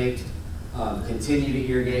irrigate, continue to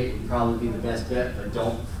irrigate would probably be the best bet, but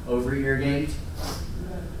don't over-irrigate.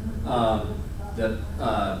 The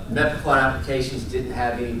Mepicquat applications didn't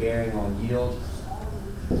have any bearing on yield,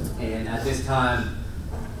 and at this time,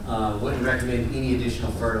 wouldn't recommend any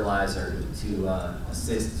additional fertilizer to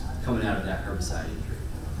assist coming out of that herbicide injury.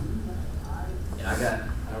 And I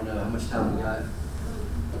don't know how much time we got.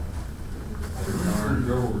 Our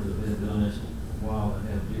growers have been doing this a while and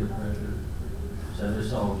have deer pressure. So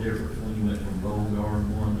this all different when you went from Beauregard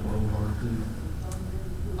 1 to Beauregard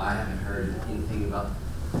 2. I haven't heard anything about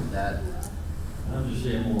that. I'm just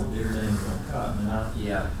seeing more deer damage on cotton and I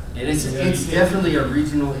Yeah, and it's definitely a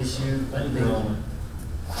regional issue. think growing.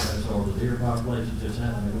 So the deer population just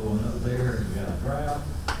happened to going up there and you got a drought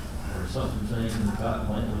or something changed in the cotton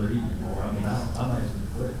plant where they're eating more. I mean,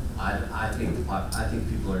 I'm asking the question. I think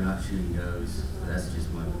people are not shooting does. That's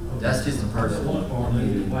just a personal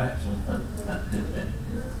opinion. Have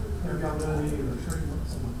y'all done any of the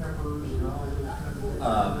treatments and the peppers and all of those kind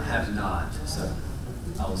of? Have not. So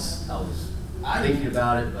I was thinking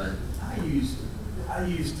about it, but I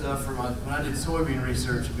used stuff for when I did soybean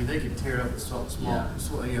research. I mean, they could tear up a small, Yeah.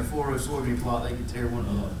 4-row soybean plot. They could tear one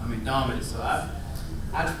up. I mean, dominant. So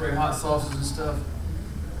I'd spray hot sauces and stuff,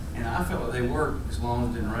 and I felt like they worked as long as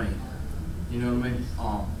it didn't rain. You know what I mean?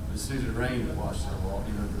 As soon as it rained, it washed it all.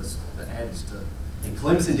 You know, the added stuff. and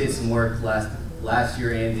Clemson did some work last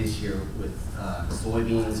year and this year with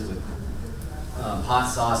soybeans, with hot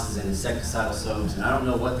sauces and insecticidal soaps, and I don't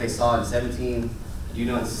know what they saw in 17. I do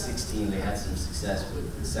know in 16 they had some success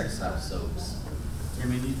with insecticidal soaps. I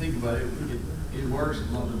mean, you think about it, it works as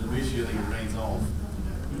long as the issue, I think it rains off.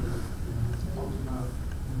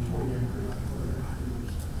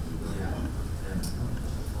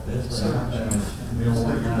 That's the around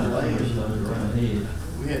here.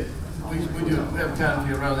 We have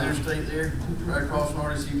kind of around the interstate there, right across from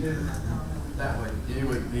RDC, that way.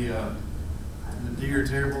 Anyway, the deer are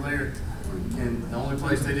terrible there, and the only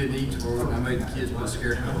place they didn't eat was where I made the kids put a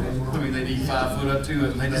scarecrow. I mean, they'd eat 5 foot up to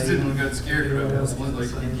it, and they just didn't want to go to the scarecrow. That's one they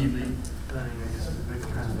can keep eating.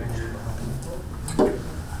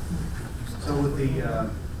 So with the,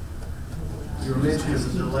 you were mentioning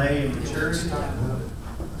the delay in maturity,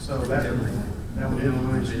 so that would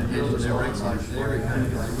influence your yield results like everything.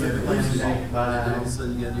 You have a planting date by All of a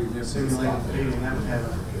sudden, you got deer simulated feeding, that would have a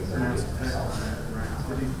pronounced effect on that.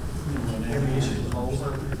 Did you have any issues with holes?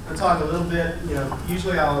 I'll talk a little bit,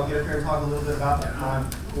 usually I'll get up here and talk a little bit about my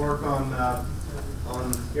work on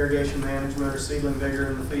irrigation management or seedling vigor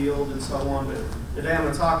in the field and so on, but today I'm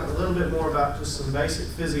going to talk a little bit more about just some basic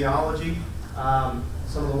physiology,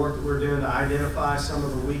 some of the work that we're doing to identify some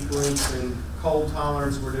of the weak links in cold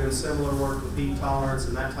tolerance. We're doing similar work with heat tolerance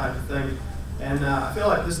and that type of thing. And I feel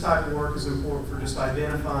like this type of work is important for just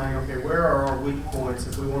identifying, okay, where are our weak points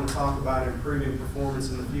if we want to talk about improving performance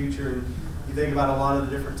in the future. And you think about a lot of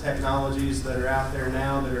the different technologies that are out there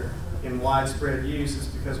now that are in widespread use, it's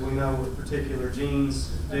because we know what particular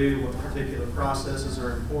genes do, what particular processes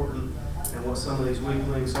are important, and what some of these weak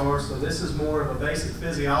links are. So this is more of a basic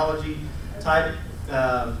physiology type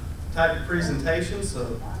of presentation.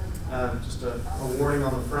 So just a warning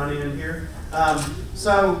on the front end here.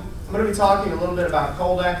 So I'm going to be talking a little bit about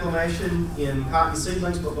cold acclimation in cotton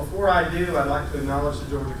seedlings, but before I do, I'd like to acknowledge the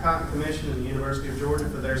Georgia Cotton Commission and the University of Georgia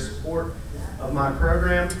for their support of my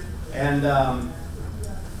program. And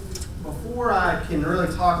before I can really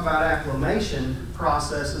talk about acclimation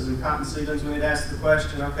processes in cotton seedlings, we need to ask the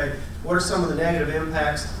question, okay, what are some of the negative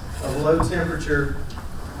impacts of low temperature?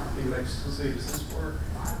 Let's see, does this work?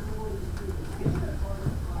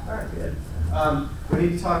 All right, good. We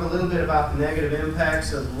need to talk a little bit about the negative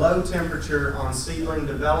impacts of low temperature on seedling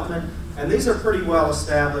development, and these are pretty well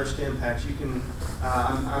established impacts. You can,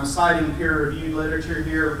 I'm citing peer-reviewed literature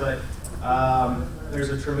here, but there's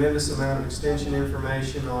a tremendous amount of extension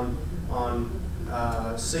information on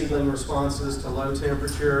seedling responses to low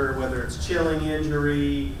temperature, whether it's chilling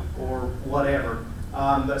injury or whatever.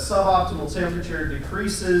 But suboptimal temperature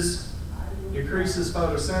decreases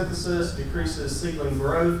photosynthesis, decreases seedling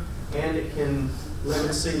growth, and it can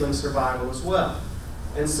limit seedling survival as well.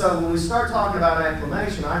 And so when we start talking about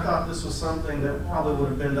acclimation, I thought this was something that probably would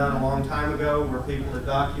have been done a long time ago, where people had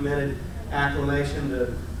documented acclimation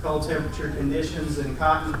to cold temperature conditions in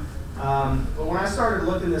cotton. But when I started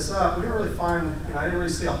looking this up, we didn't really find, I didn't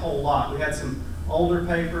really see a whole lot. We had some older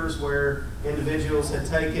papers where individuals had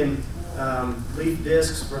taken leaf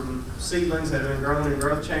discs from seedlings that have been grown in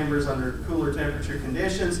growth chambers under cooler temperature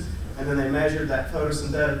conditions, and then they measured that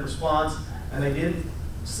photosynthetic response, and they didn't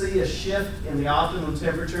see a shift in the optimum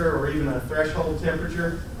temperature or even a threshold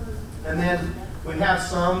temperature. And then we have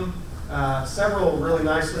several really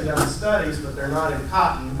nicely done studies, but they're not in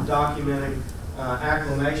cotton, documenting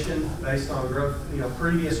acclimation based on growth,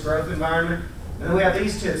 previous growth environment. And then we have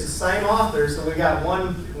these two, it's the same authors, so we got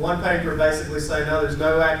one paper basically saying no, there's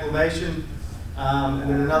no acclimation, and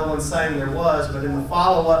then another one saying there was, but in the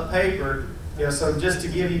follow-up paper, so just to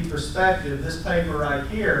give you perspective, this paper right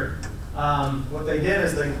here, what they did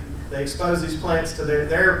is they exposed these plants to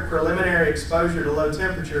their preliminary exposure to low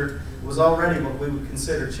temperature was already what we would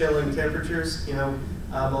consider chilling temperatures,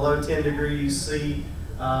 below 10 degrees C,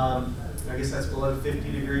 I guess that's below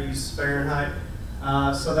 50 degrees Fahrenheit.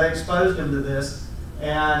 So they exposed them to this,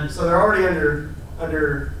 and so they're already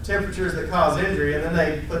under temperatures that cause injury, and then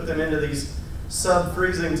they put them into these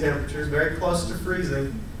sub-freezing temperatures, very close to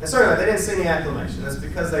freezing. And so anyway, they didn't see any acclimation. That's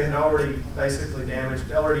because they had already basically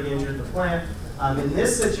already injured the plant. In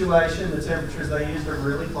this situation, the temperatures they used are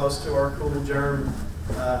really close to our cool germ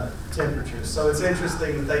temperatures. So it's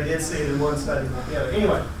interesting that they did see it in one study not the other.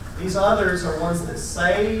 Anyway, these others are ones that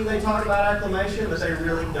say they talk about acclimation, but they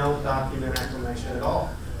really don't document acclimation at all.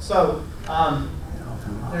 So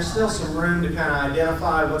there's still some room to kind of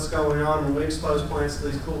identify what's going on when we expose plants to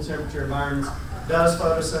these cool temperature environments. Does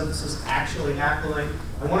photosynthesis actually acclimate?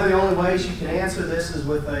 And one of the only ways you can answer this is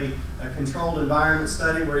with a controlled environment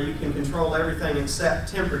study where you can control everything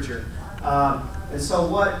except temperature. And so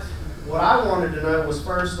what I wanted to know was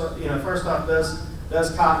first off,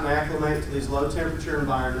 does cotton acclimate to these low temperature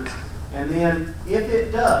environments? And then if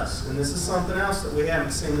it does, and this is something else that we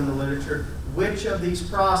haven't seen in the literature, which of these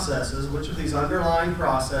processes, which of these underlying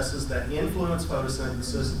processes that influence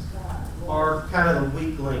photosynthesis are kind of the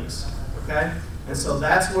weak links, okay? And so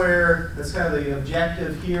that's kind of the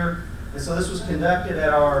objective here. And so this was conducted at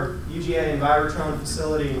our UGA Envirotron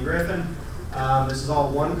facility in Griffin. This is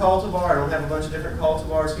all one cultivar. I don't have a bunch of different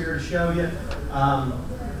cultivars here to show you.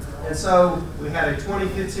 And so we had a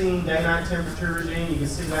 2015 day-night temperature regime. You can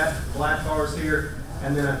see that, black bars here,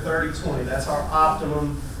 and then a 30-20. That's our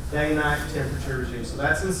optimum day-night temperature regime. So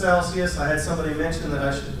that's in Celsius. I had somebody mention that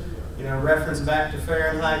I should, reference back to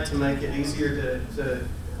Fahrenheit to make it easier to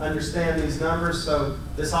understand these numbers. So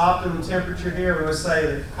this optimum temperature here, we're going to say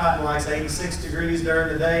that cotton likes 86 degrees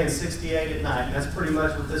during the day and 68 at night. And that's pretty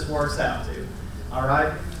much what this works out to. All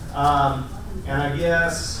right? And I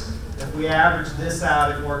guess if we average this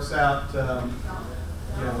out, it works out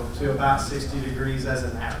to about 60 degrees as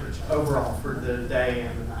an average overall for the day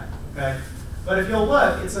and the night. Okay? But if you'll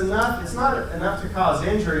look, it's not enough to cause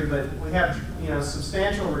injury, but we have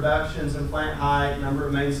substantial reductions in plant height, number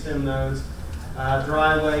of main stem nodes,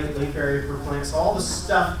 dry weight, leaf area per plant. So all the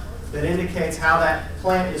stuff that indicates how that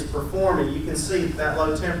plant is performing, you can see that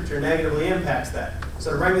low temperature negatively impacts that.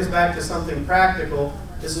 So to bring this back to something practical,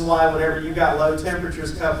 this is why whenever you've got low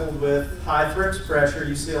temperatures coupled with high Thrips pressure,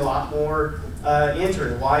 you see a lot more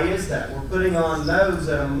injury. Why is that? We're putting on nodes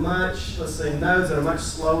at a much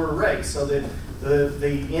slower rate, so that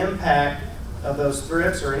the impact of those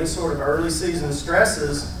thrips or any sort of early season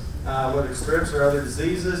stresses, whether it's thrips or other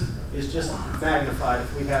diseases, is just magnified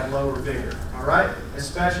if we have lower vigor, all right?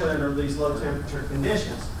 Especially under these low temperature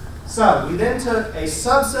conditions. So we then took a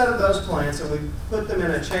subset of those plants and we put them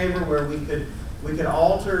in a chamber where we could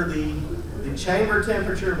alter the chamber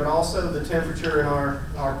temperature, but also the temperature in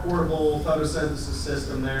our portable photosynthesis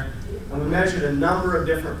system there. And we measured a number of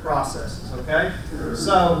different processes, okay?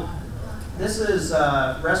 So this is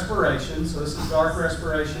respiration, so this is dark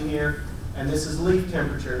respiration here. And this is leaf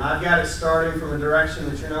temperature. And I've got it starting from a direction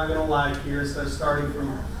that you're not going to like here. Instead of starting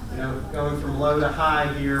from, going from low to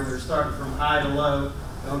high here, we're starting from high to low,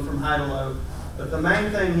 going from high to low. But the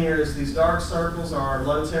main thing here is these dark circles are our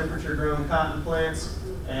low temperature grown cotton plants.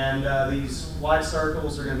 And these white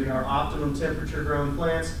circles are going to be our optimum temperature grown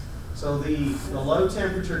plants. So the low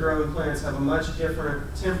temperature grown plants have a much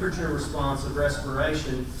different temperature response of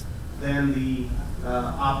respiration than the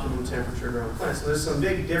optimum temperature grown plants. So there's some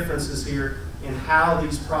big differences here in how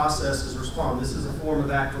these processes respond. This is a form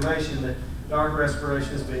of acclimation that dark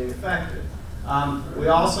respiration is being affected. We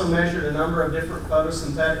also measured a number of different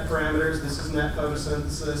photosynthetic parameters. This is net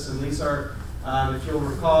photosynthesis, and these are, if you'll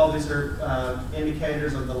recall, these are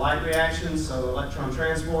indicators of the light reaction, so electron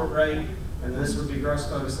transport rate, and this would be gross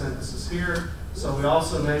photosynthesis here. So we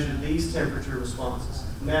also measured these temperature responses.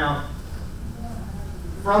 Now,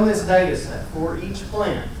 from this data set, for each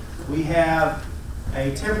plant, we have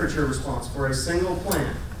a temperature response for a single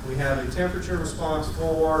plant. We have a temperature response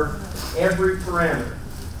for every parameter.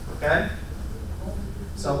 okay?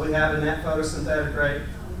 So we have a net photosynthetic rate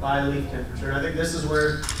by leaf temperature. And I think this is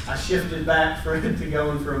where I shifted back for it to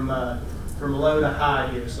going from low to high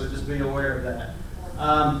here, so just be aware of that.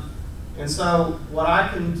 And so what I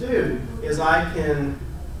can do is I can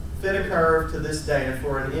fit a curve to this data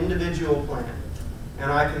for an individual plant,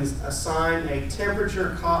 and I can assign a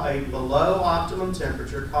temperature, a below optimum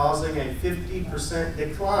temperature causing a 50%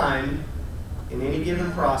 decline in any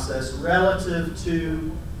given process relative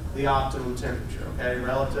to the optimum temperature, okay,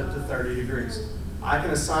 relative to 30 degrees. I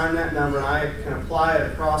can assign that number and I can apply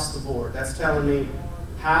it across the board. That's telling me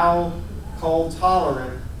how cold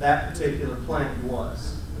tolerant that particular plant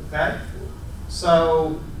was, okay?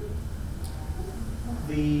 So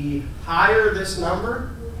the higher this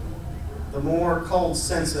number, the more cold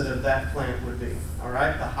sensitive that plant would be, all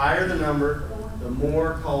right? The higher the number, the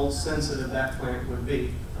more cold sensitive that plant would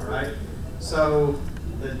be, all right? So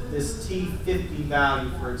this T50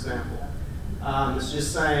 value, for example, it's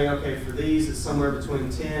just saying, okay, for these, it's somewhere between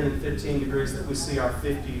 10 and 15 degrees that we see our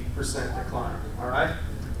 50% decline, all right?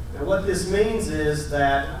 Now what this means is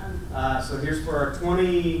that, so here's for our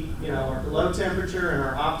 20, our low temperature and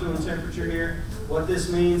our optimum temperature here. What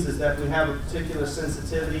this means is that we have a particular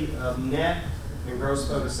sensitivity of net and gross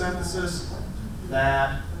photosynthesis,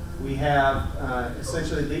 that we have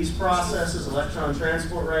essentially these processes. Electron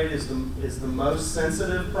transport rate is the most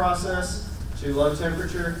sensitive process to low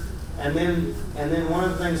temperature. And then one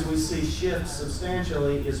of the things we see shift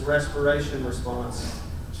substantially is respiration response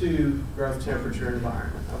to growth temperature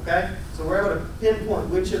environment, okay? So we're able to pinpoint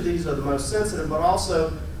which of these are the most sensitive, but also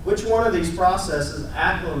which one of these processes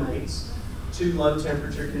acclimates to low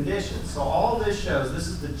temperature conditions. So all this shows, this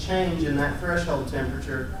is the change in that threshold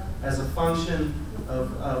temperature as a function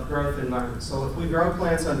of growth environment. So if we grow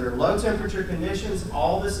plants under low temperature conditions,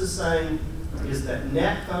 all this is saying is that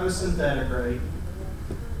net photosynthetic rate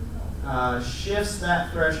shifts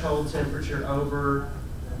that threshold temperature over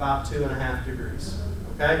about 2.5 degrees.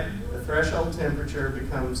 Okay? The threshold temperature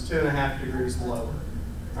becomes 2.5 degrees lower.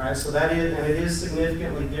 All right, so that is, and it is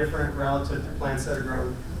significantly different relative to plants that are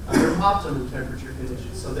grown under optimum temperature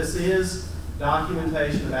conditions. So this is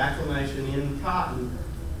documentation of acclimation in cotton.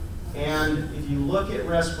 And if you look at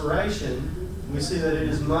respiration, we see that it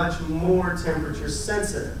is much more temperature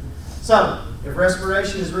sensitive. So if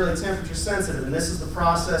respiration is really temperature sensitive, and this is the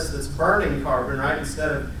process that's burning carbon, right?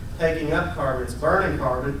 Instead of taking up carbon, it's burning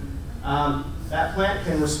carbon. That plant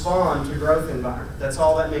can respond to growth environment. That's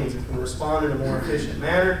all that means. It can respond in a more efficient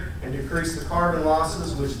manner and decrease the carbon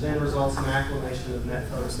losses, which then results in acclimation of net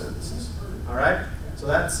photosynthesis. All right? So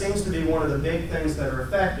that seems to be one of the big things that are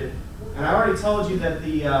affected. And I already told you that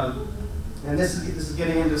the, and this is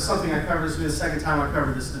getting into something I covered. This will be the second time I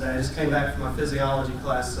covered this today. I just came back from my physiology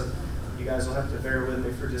class, so you guys will have to bear with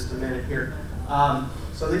me for just a minute here.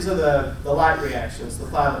 So these are the light reactions, the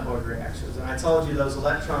thylakoid reactions. And I told you those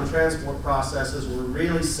electron transport processes were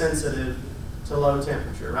really sensitive to low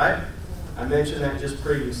temperature, right? I mentioned that just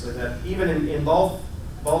previously, that even in both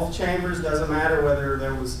chambers, doesn't matter whether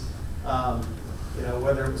there was,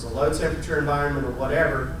 whether it was a low temperature environment or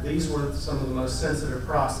whatever, these were some of the most sensitive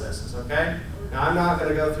processes, okay? Now I'm not going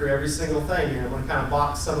to go through every single thing here. I'm going to kind of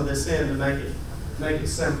box some of this in to make it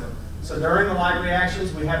simpler. So during the light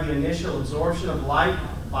reactions, we have the initial absorption of light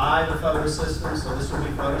by the photosystem. So this would be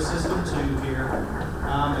photosystem 2 here.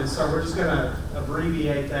 And so we're just going to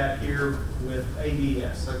abbreviate that here with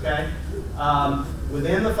ABS, okay?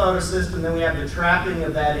 Within the photosystem, then we have the trapping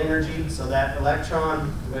of that energy. So that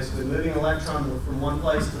electron, basically moving electron from one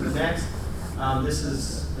place to the next.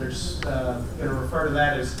 They're just going to refer to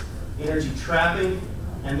that as energy trapping.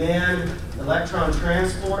 And then electron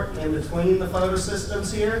transport in between the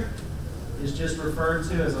photosystems here is just referred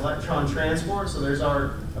to as electron transport. So there's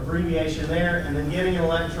our abbreviation there. And then getting an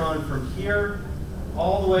electron from here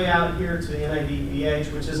all the way out here to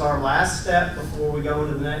NADPH, which is our last step before we go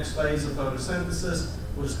into the next phase of photosynthesis.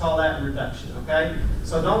 We'll just call that reduction, okay?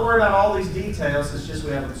 So don't worry about all these details. It's just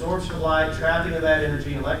we have absorption of light, trapping of that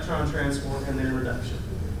energy, electron transport, and then reduction.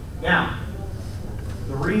 Now,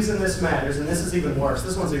 the reason this matters, and this is even worse,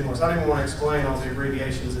 this one's even worse. I don't even want to explain all the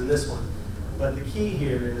abbreviations in this one. But the key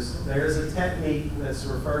here is there is a technique that's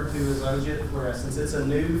referred to as O-jet fluorescence. It's a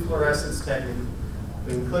new fluorescence technique.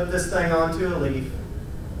 We can put this thing onto a leaf.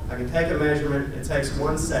 I can take a measurement. It takes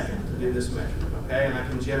 1 second to do this measurement, okay? And I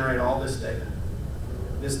can generate all this data.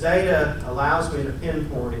 This data allows me to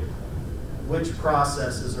pinpoint which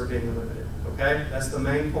processes are being limited, okay? That's the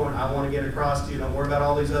main point I want to get across to you. Don't worry about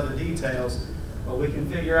all these other details, but we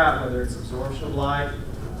can figure out whether it's absorption of light,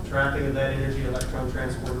 trapping of that energy, electron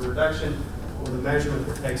transport or reduction, or the measurement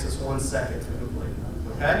that takes us 1 second to complete,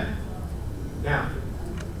 okay? Now,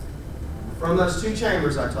 from those two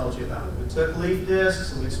chambers I told you about. We took leaf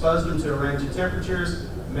discs and we exposed them to a range of temperatures,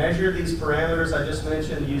 measured these parameters I just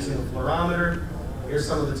mentioned using a fluorometer. Here's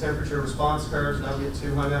some of the temperature response curves, don't get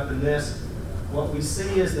too hung up in this. What we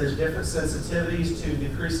see is there's different sensitivities to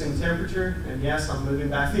decreasing temperature, and yes, I'm moving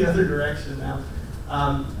back the other direction now.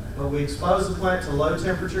 But we expose the plant to low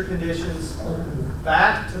temperature conditions,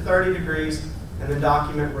 back to 30 degrees, and then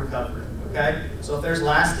document recovery, okay? So if there's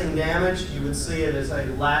lasting damage, you would see it as a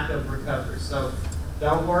lack of recovery. So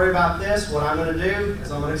don't worry about this. What I'm going to do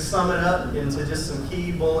is I'm going to sum it up into just some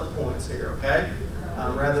key bullet points here, okay?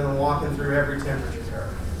 Rather than walking through every temperature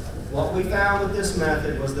curve. What we found with this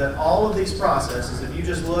method was that all of these processes, if you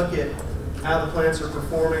just look at how the plants are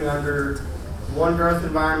performing under one growth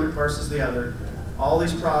environment versus the other, all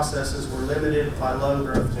these processes were limited by low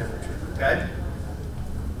growth temperature, okay?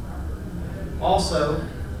 Also,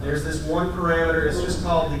 there's this one parameter, it's just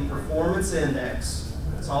called the performance index.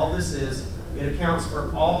 That's all this is. It accounts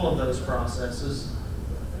for all of those processes,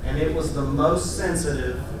 and it was the most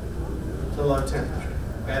sensitive to low temperature.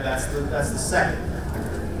 Okay, that's the second.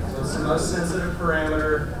 So it's the most sensitive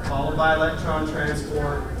parameter, followed by electron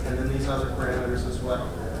transport, and then these other parameters as well.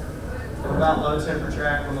 What about low temperature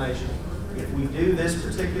acclimation? If we do this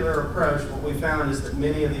particular approach, what we found is that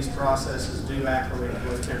many of these processes do acclimate to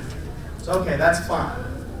low temperature. So okay, that's fine.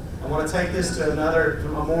 I want to take this to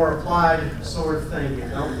a more applied sort of thing here.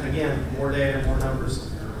 Again, more data, more numbers.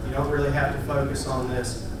 You don't really have to focus on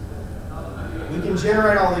this. We can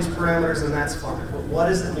generate all these parameters and that's fine, but what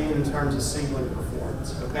does it mean in terms of seedling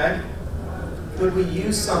performance, okay? Could we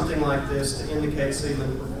use something like this to indicate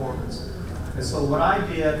seedling performance? And so what I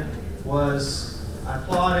did was I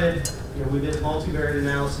plotted, we did multivariate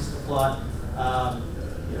analysis to plot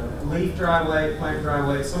leaf dry weight, plant dry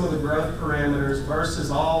weight, some of the growth parameters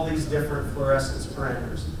versus all these different fluorescence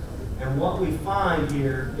parameters. And what we find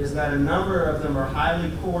here is that a number of them are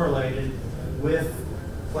highly correlated with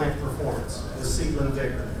plant performance, with seedling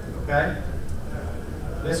vigor, okay?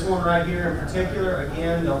 This one right here in particular,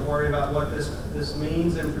 again, don't worry about what this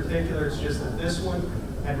means in particular, it's just that this one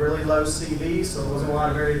had really low CV, so there wasn't a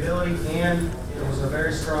lot of variability, and there was a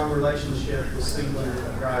very strong relationship with seedling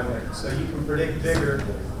dry weight. So you can predict vigor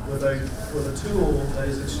with a tool that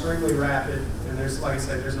is extremely rapid, and there's, like I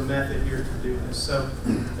said, there's a method here to do this. So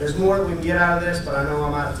there's more that we can get out of this, but I know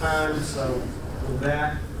I'm out of time, so with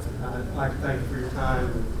that, I'd like to thank you for your time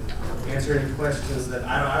and answer any questions that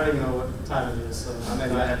I don't even know what time it is, so I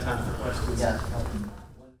may not have time for questions. Yeah.